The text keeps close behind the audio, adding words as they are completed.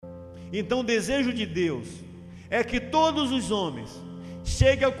Então o desejo de Deus é que todos os homens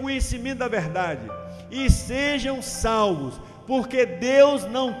cheguem ao conhecimento da verdade e sejam salvos, porque Deus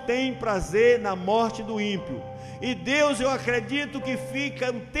não tem prazer na morte do ímpio. E Deus, eu acredito que fica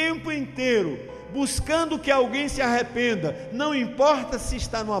o tempo inteiro buscando que alguém se arrependa, não importa se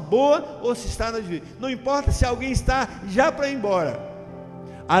está numa boa ou se está na difícil, não importa se alguém está já para ir embora.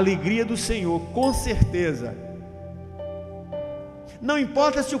 A alegria do Senhor, com certeza. Não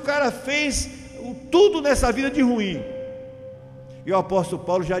importa se o cara fez tudo nessa vida de ruim. E o apóstolo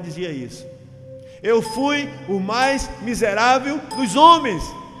Paulo já dizia isso. Eu fui o mais miserável dos homens,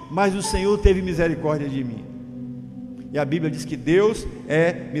 mas o Senhor teve misericórdia de mim. E a Bíblia diz que Deus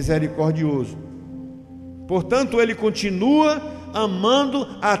é misericordioso. Portanto, Ele continua amando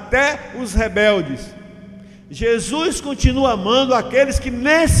até os rebeldes. Jesus continua amando aqueles que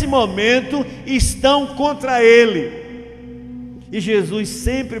nesse momento estão contra Ele. E Jesus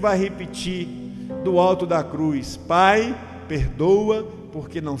sempre vai repetir do alto da cruz: Pai, perdoa,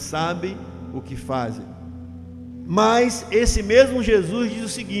 porque não sabem o que fazem. Mas esse mesmo Jesus diz o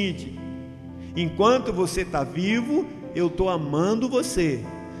seguinte: enquanto você está vivo, eu estou amando você,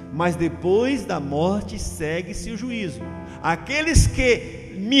 mas depois da morte segue-se o juízo. Aqueles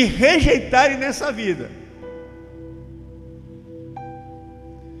que me rejeitarem nessa vida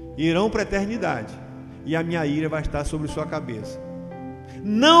irão para a eternidade, e a minha ira vai estar sobre sua cabeça.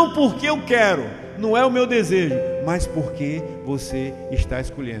 Não porque eu quero, não é o meu desejo, mas porque você está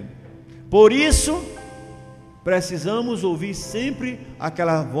escolhendo. Por isso, precisamos ouvir sempre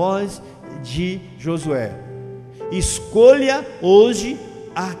aquela voz de Josué: escolha hoje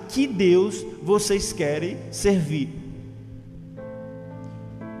a que Deus vocês querem servir.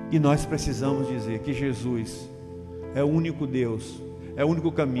 E nós precisamos dizer que Jesus é o único Deus, é o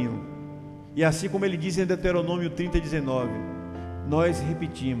único caminho. E assim como ele diz em Deuteronômio 30:19, nós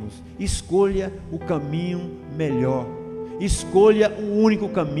repetimos: escolha o caminho melhor, escolha o único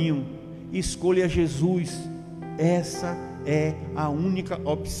caminho, escolha Jesus. Essa é a única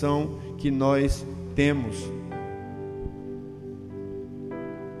opção que nós temos.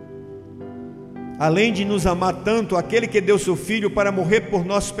 Além de nos amar tanto, aquele que deu seu Filho para morrer por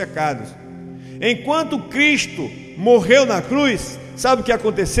nossos pecados. Enquanto Cristo morreu na cruz, sabe o que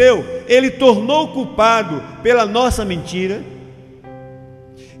aconteceu? Ele tornou culpado pela nossa mentira,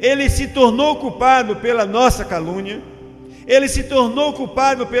 Ele se tornou culpado pela nossa calúnia, Ele se tornou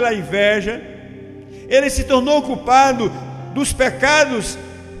culpado pela inveja, Ele se tornou culpado dos pecados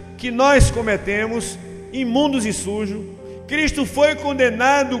que nós cometemos, imundos e sujos. Cristo foi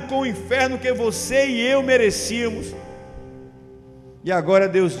condenado com o inferno que você e eu merecíamos. E agora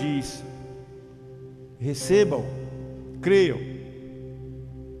Deus diz: recebam, creiam.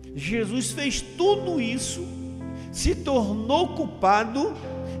 Jesus fez tudo isso, se tornou culpado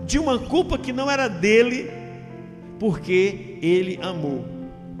de uma culpa que não era dele, porque Ele amou.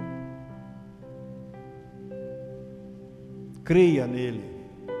 Creia nele,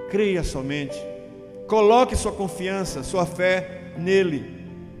 creia somente. Coloque sua confiança, sua fé nele,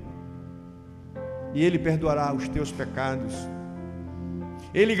 e Ele perdoará os teus pecados.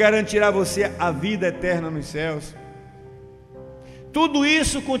 Ele garantirá a você a vida eterna nos céus. Tudo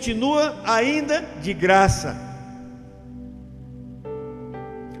isso continua ainda de graça.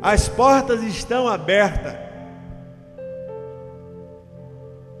 As portas estão abertas.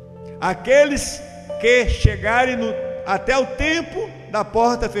 Aqueles que chegarem até o tempo da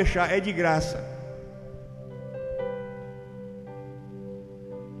porta fechar, é de graça.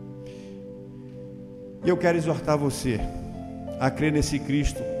 E eu quero exortar você a crer nesse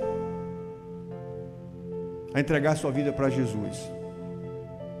Cristo, a entregar sua vida para Jesus.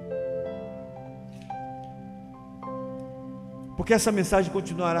 Porque essa mensagem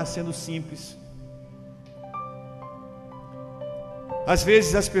continuará sendo simples. Às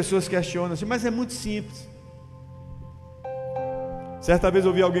vezes as pessoas questionam assim: mas é muito simples. Certa vez eu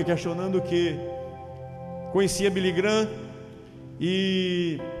ouvi alguém questionando que conhecia Billy Graham,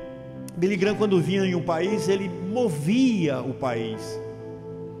 e Billy Graham, quando vinha em um país, ele movia o país.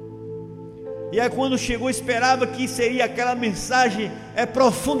 E aí quando chegou, esperava que seria aquela mensagem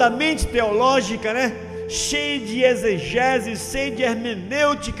profundamente teológica, né? Cheia de exegese, cheia de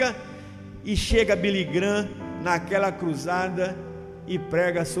hermenêutica. E chega Billy Graham naquela cruzada e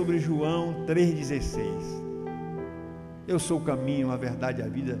prega sobre João 3,16. Eu sou o caminho, a verdade e a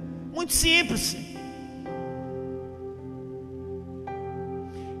vida. Muito simples.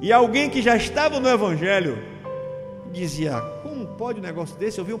 E alguém que já estava no Evangelho dizia: como pode um negócio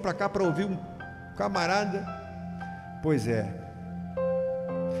desse? Eu vim para cá para ouvir um camarada. Pois é,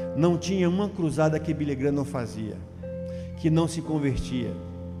 não tinha uma cruzada que Billy Graham não fazia, que não se convertia.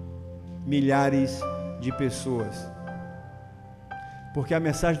 milhares de pessoas. Porque a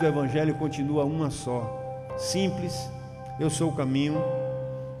mensagem do Evangelho continua uma só, simples: eu sou o caminho,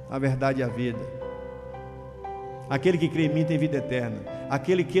 a verdade e a vida. Aquele que crê em mim tem vida eterna,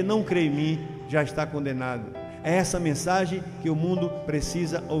 aquele que não crê em mim já está condenado. É essa mensagem que o mundo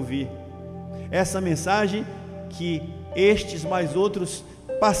precisa ouvir, essa mensagem que estes mais outros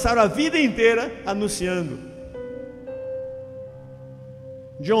passaram a vida inteira anunciando.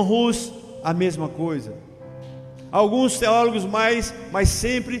 John Hus, a mesma coisa. Alguns teólogos mais, mas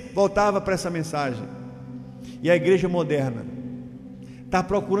sempre voltava para essa mensagem. E a igreja moderna está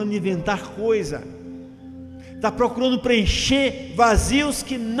procurando inventar coisa, está procurando preencher vazios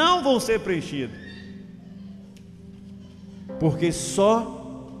que não vão ser preenchidos, porque só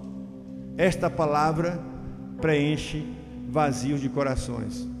esta palavra preenche vazios de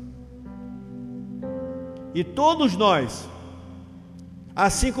corações. E todos nós,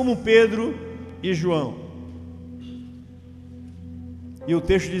 assim como Pedro e João, e o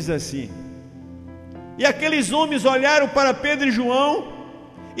texto diz assim: e aqueles homens olharam para Pedro e João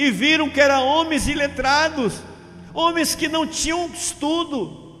e viram que eram homens iletrados, homens que não tinham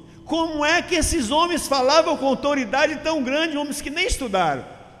estudo. Como é que esses homens falavam com autoridade tão grande, homens que nem estudaram?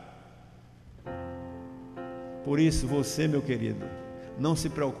 Por isso, você, meu querido, não se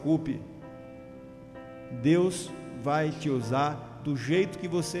preocupe, Deus vai te usar do jeito que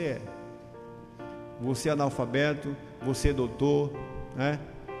você é. Você é analfabeto, você é doutor, né?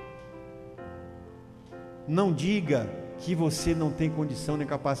 Não diga que você não tem condição nem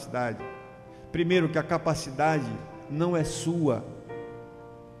capacidade. Primeiro, que a capacidade não é sua.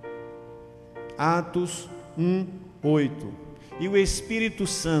 Atos 1:8. E o Espírito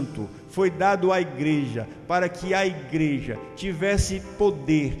Santo foi dado à igreja, para que a igreja tivesse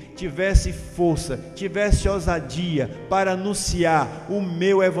poder, tivesse força, tivesse ousadia para anunciar o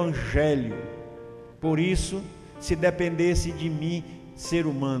meu evangelho. Por isso, se dependesse de mim, ser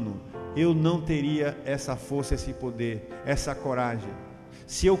humano, eu não teria essa força, esse poder, essa coragem.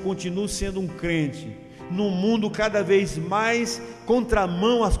 Se eu continuo sendo um crente num mundo cada vez mais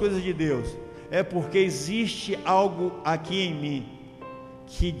contramão às coisas de Deus, é porque existe algo aqui em mim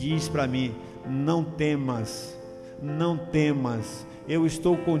que diz para mim: não temas, não temas, eu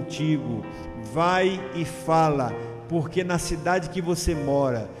estou contigo, vai e fala, porque na cidade que você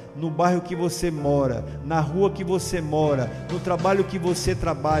mora, no bairro que você mora, na rua que você mora, no trabalho que você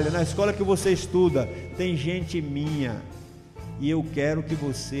trabalha, na escola que você estuda, tem gente minha, e eu quero que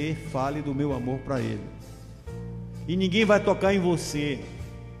você fale do meu amor para ele. E ninguém vai tocar em você.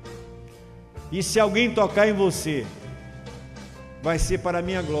 E se alguém tocar em você, vai ser para a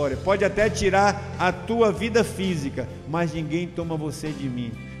minha glória. Pode até tirar a tua vida física, mas ninguém toma você de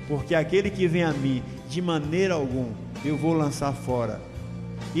mim, porque aquele que vem a mim, de maneira alguma eu vou lançar fora.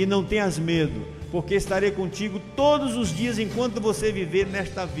 E não tenhas medo, porque estarei contigo todos os dias enquanto você viver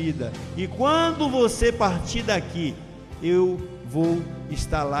nesta vida. E quando você partir daqui, eu vou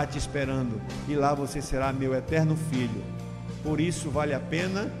estar lá te esperando, e lá você será meu eterno filho. Por isso vale a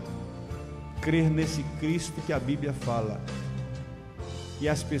pena crer nesse Cristo que a Bíblia fala. E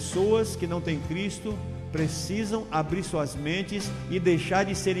as pessoas que não têm Cristo precisam abrir suas mentes e deixar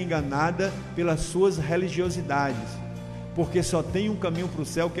de ser enganadas pelas suas religiosidades, porque só tem um caminho para o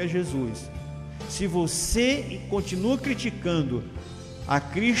céu, que é Jesus. Se você continua criticando a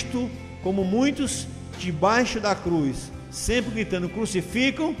Cristo, como muitos debaixo da cruz, sempre gritando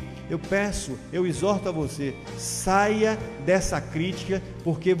crucificam, eu exorto a você, saia dessa crítica,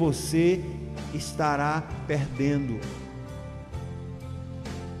 porque você estará perdendo.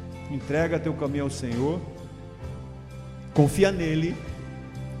 Entrega teu caminho ao Senhor, confia nele,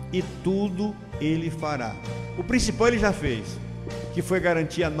 e tudo ele fará. O principal ele já fez, que foi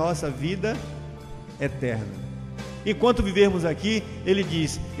garantir a nossa vida eterna. Enquanto vivermos aqui, ele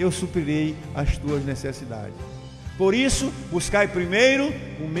diz: eu suprirei as tuas necessidades. Por isso, buscai primeiro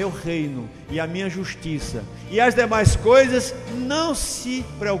o meu reino e a minha justiça, e as demais coisas não se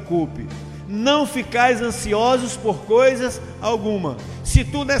preocupe. Não ficais ansiosos por coisas alguma. Se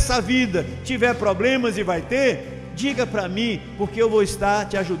tu nessa vida tiver problemas, e vai ter, diga para mim, porque eu vou estar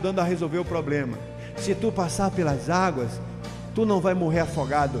te ajudando a resolver o problema. Se tu passar pelas águas, tu não vai morrer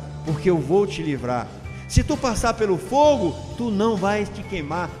afogado, porque eu vou te livrar. Se tu passar pelo fogo, tu não vais te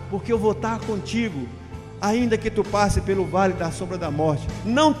queimar, porque eu vou estar contigo. Ainda que tu passe pelo vale da sombra da morte,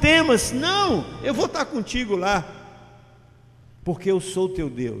 não temas, não, eu vou estar contigo lá, porque eu sou teu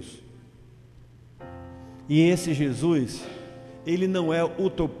Deus. E esse Jesus, ele não é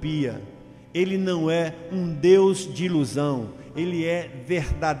utopia, Ele não é um Deus de ilusão, Ele é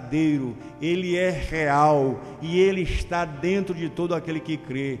verdadeiro, Ele é real, e Ele está dentro de todo aquele que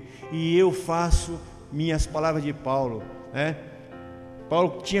crê. E eu faço minhas palavras de Paulo, né?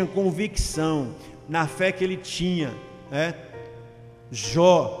 Paulo tinha convicção na fé que ele tinha, né?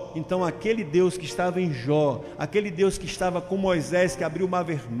 Jó, então aquele Deus que estava em Jó, aquele Deus que estava com Moisés, que abriu o mar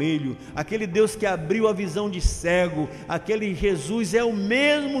vermelho, aquele Deus que abriu a visão de cego, aquele Jesus é o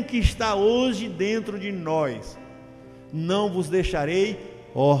mesmo que está hoje dentro de nós. Não vos deixarei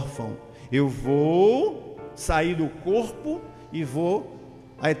órfão, eu vou sair do corpo e vou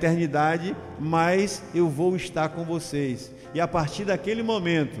à eternidade, mas eu vou estar com vocês. E a partir daquele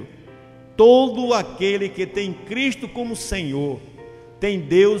momento, todo aquele que tem Cristo como Senhor, tem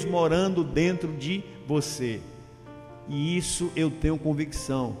Deus morando dentro de você. E isso eu tenho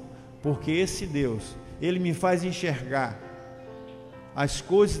convicção, porque esse Deus, Ele me faz enxergar as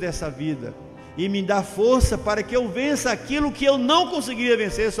coisas dessa vida e me dá força para que eu vença aquilo que eu não conseguiria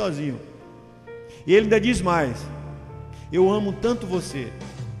vencer sozinho. E Ele ainda diz mais: eu amo tanto você,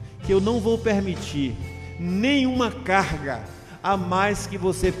 que eu não vou permitir nenhuma carga a mais que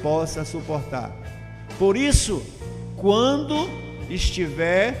você possa suportar. Por isso, quando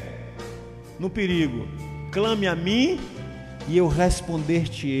estiver no perigo, clame a mim e eu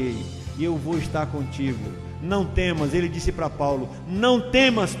responder-te-ei, e eu vou estar contigo. Não temas, ele disse para Paulo, não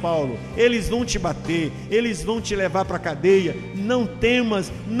temas, Paulo, eles vão te bater, eles vão te levar para a cadeia, não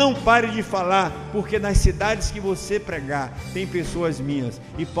temas, não pare de falar, porque nas cidades que você pregar, tem pessoas minhas.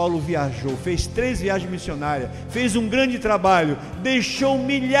 E Paulo viajou, fez 3 viagens missionárias, fez um grande trabalho, deixou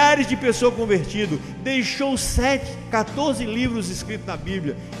milhares de pessoas convertidas, deixou 14 livros escritos na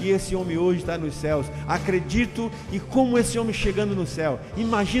Bíblia, e esse homem hoje está nos céus. Acredito, e como esse homem chegando no céu,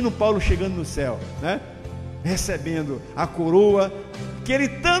 imagina o Paulo chegando no céu, né? Recebendo a coroa que ele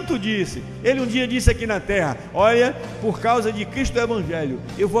tanto disse. Ele um dia disse aqui na terra: olha, por causa de Cristo do Evangelho,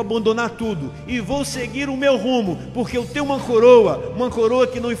 eu vou abandonar tudo e vou seguir o meu rumo, porque eu tenho uma coroa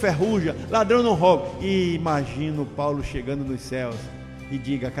que não enferruja, ladrão não rouba. E imagino Paulo chegando nos céus e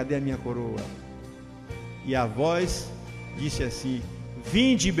diga: cadê a minha coroa? E a voz disse assim: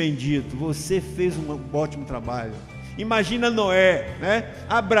 vinde bendito, você fez um ótimo trabalho. Imagina Noé, né?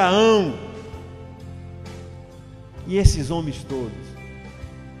 Abraão, e esses homens todos.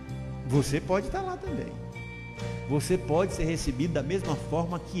 Você pode estar lá também, você pode ser recebido da mesma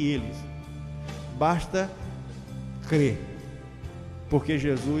forma que eles, basta crer, porque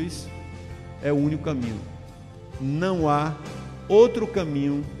Jesus é o único caminho, não há outro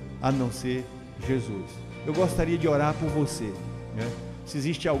caminho a não ser Jesus. Eu gostaria de orar por você, né? Se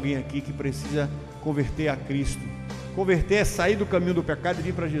existe alguém aqui que precisa converter a Cristo, converter é sair do caminho do pecado e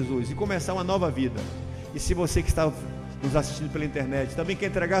vir para Jesus e começar uma nova vida. E se você que está nos assistindo pela internet também quer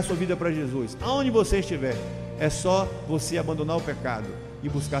entregar a sua vida para Jesus, aonde você estiver, é só você abandonar o pecado e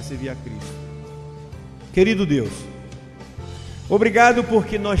buscar servir a Cristo. Querido Deus, obrigado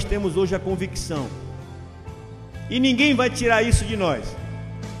porque nós temos hoje a convicção, e ninguém vai tirar isso de nós.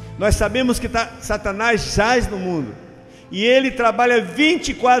 Nós sabemos que Satanás jaz no mundo, e ele trabalha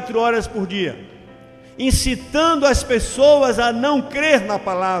 24 horas por dia, incitando as pessoas a não crer na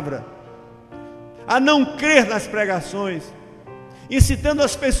palavra, a não crer nas pregações, incitando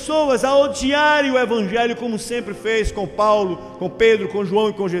as pessoas a odiarem o Evangelho, como sempre fez com Paulo, com Pedro, com João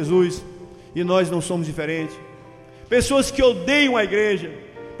e com Jesus. E nós não somos diferentes. Pessoas que odeiam a igreja,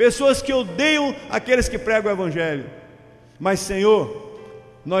 pessoas que odeiam aqueles que pregam o Evangelho. Mas Senhor,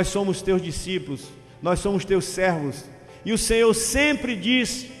 nós somos teus discípulos, nós somos teus servos, e o Senhor sempre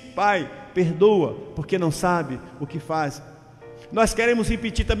diz: Pai, perdoa, porque não sabe o que faz. Nós queremos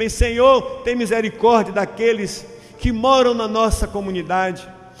repetir também: Senhor, tem misericórdia daqueles que moram na nossa comunidade,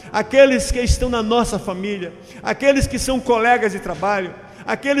 aqueles que estão na nossa família, aqueles que são colegas de trabalho,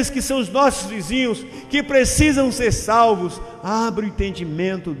 aqueles que são os nossos vizinhos, que precisam ser salvos. Abre o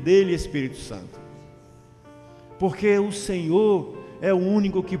entendimento dele, Espírito Santo, porque o Senhor é o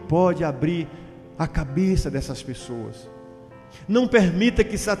único que pode abrir a cabeça dessas pessoas. Não permita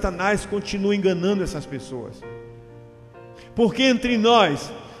que Satanás continue enganando essas pessoas, porque entre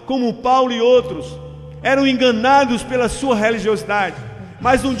nós, como Paulo e outros, eram enganados pela sua religiosidade,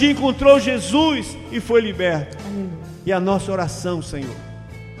 mas um dia encontrou Jesus e foi liberto. E a nossa oração, Senhor,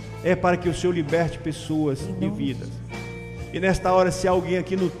 é para que o Senhor liberte pessoas e vidas. E nesta hora, se há alguém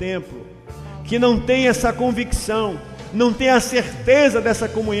aqui no templo que não tem essa convicção, não tem a certeza dessa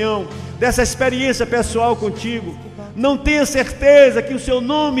comunhão, dessa experiência pessoal contigo, não tem a certeza que o seu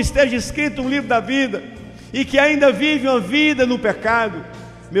nome esteja escrito no livro da vida, e que ainda vive uma vida no pecado,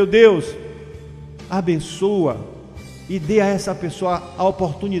 meu Deus, abençoa e dê a essa pessoa a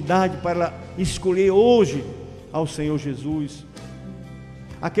oportunidade para ela escolher hoje ao Senhor Jesus.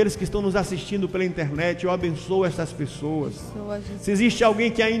 Aqueles que estão nos assistindo pela internet, eu abençoo essas pessoas. Se existe alguém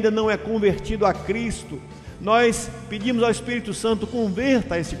que ainda não é convertido a Cristo, nós pedimos ao Espírito Santo,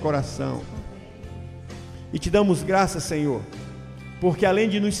 converta esse coração. E te damos graças, Senhor, porque além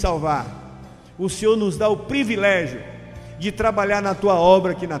de nos salvar, o Senhor nos dá o privilégio de trabalhar na tua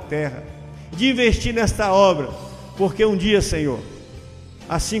obra aqui na terra, de investir nesta obra, porque um dia, Senhor,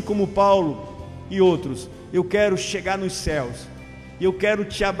 assim como Paulo e outros, eu quero chegar nos céus, eu quero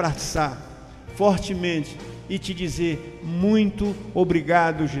te abraçar fortemente e te dizer muito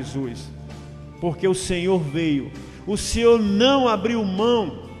obrigado, Jesus, porque o Senhor veio, o Senhor não abriu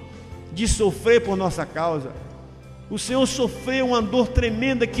mão de sofrer por nossa causa, o Senhor sofreu uma dor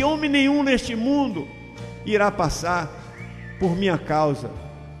tremenda que homem nenhum neste mundo irá passar por minha causa,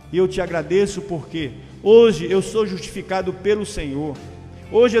 e eu te agradeço porque hoje eu sou justificado pelo Senhor,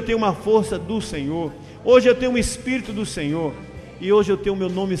 hoje eu tenho uma força do Senhor, hoje eu tenho um Espírito do Senhor, e hoje eu tenho o meu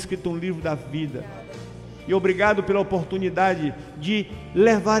nome escrito no livro da vida. E obrigado pela oportunidade de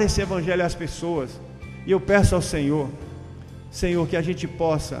levar esse evangelho às pessoas. E eu peço ao Senhor, Senhor, que a gente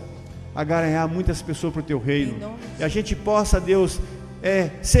possa agaranhar muitas pessoas para o teu reino, e a gente possa, Deus,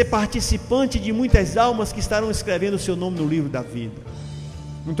 ser participante de muitas almas que estarão escrevendo o seu nome no livro da vida.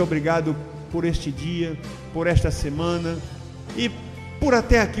 Muito obrigado por este dia, por esta semana, e por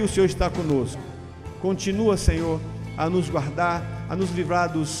até aqui o Senhor está conosco. Continua, Senhor, a nos guardar, a nos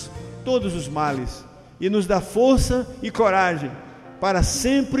livrar dos todos os males, e nos dá força e coragem para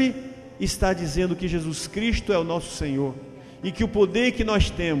sempre estar dizendo que Jesus Cristo é o nosso Senhor, e que o poder que nós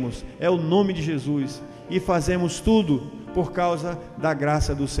temos é o nome de Jesus, e fazemos tudo por causa da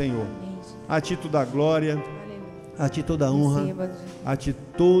graça do Senhor. A Ti toda a glória, a Ti toda a honra, a Ti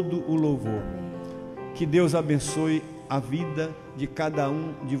todo o louvor. Que Deus abençoe a vida de cada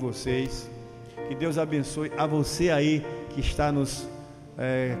um de vocês. Que Deus abençoe a você aí que está nos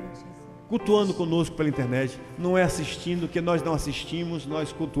cultuando conosco pela internet. Não é assistindo, que nós não assistimos,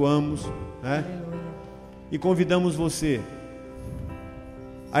 nós cultuamos, né? E convidamos você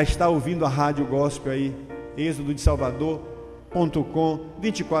a estar ouvindo a rádio gospel aí, êxodo de salvador.com,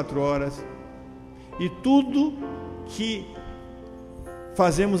 24 horas. E tudo que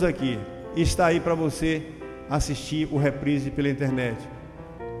fazemos aqui está aí para você assistir o reprise pela internet.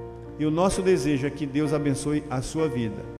 E o nosso desejo é que Deus abençoe a sua vida.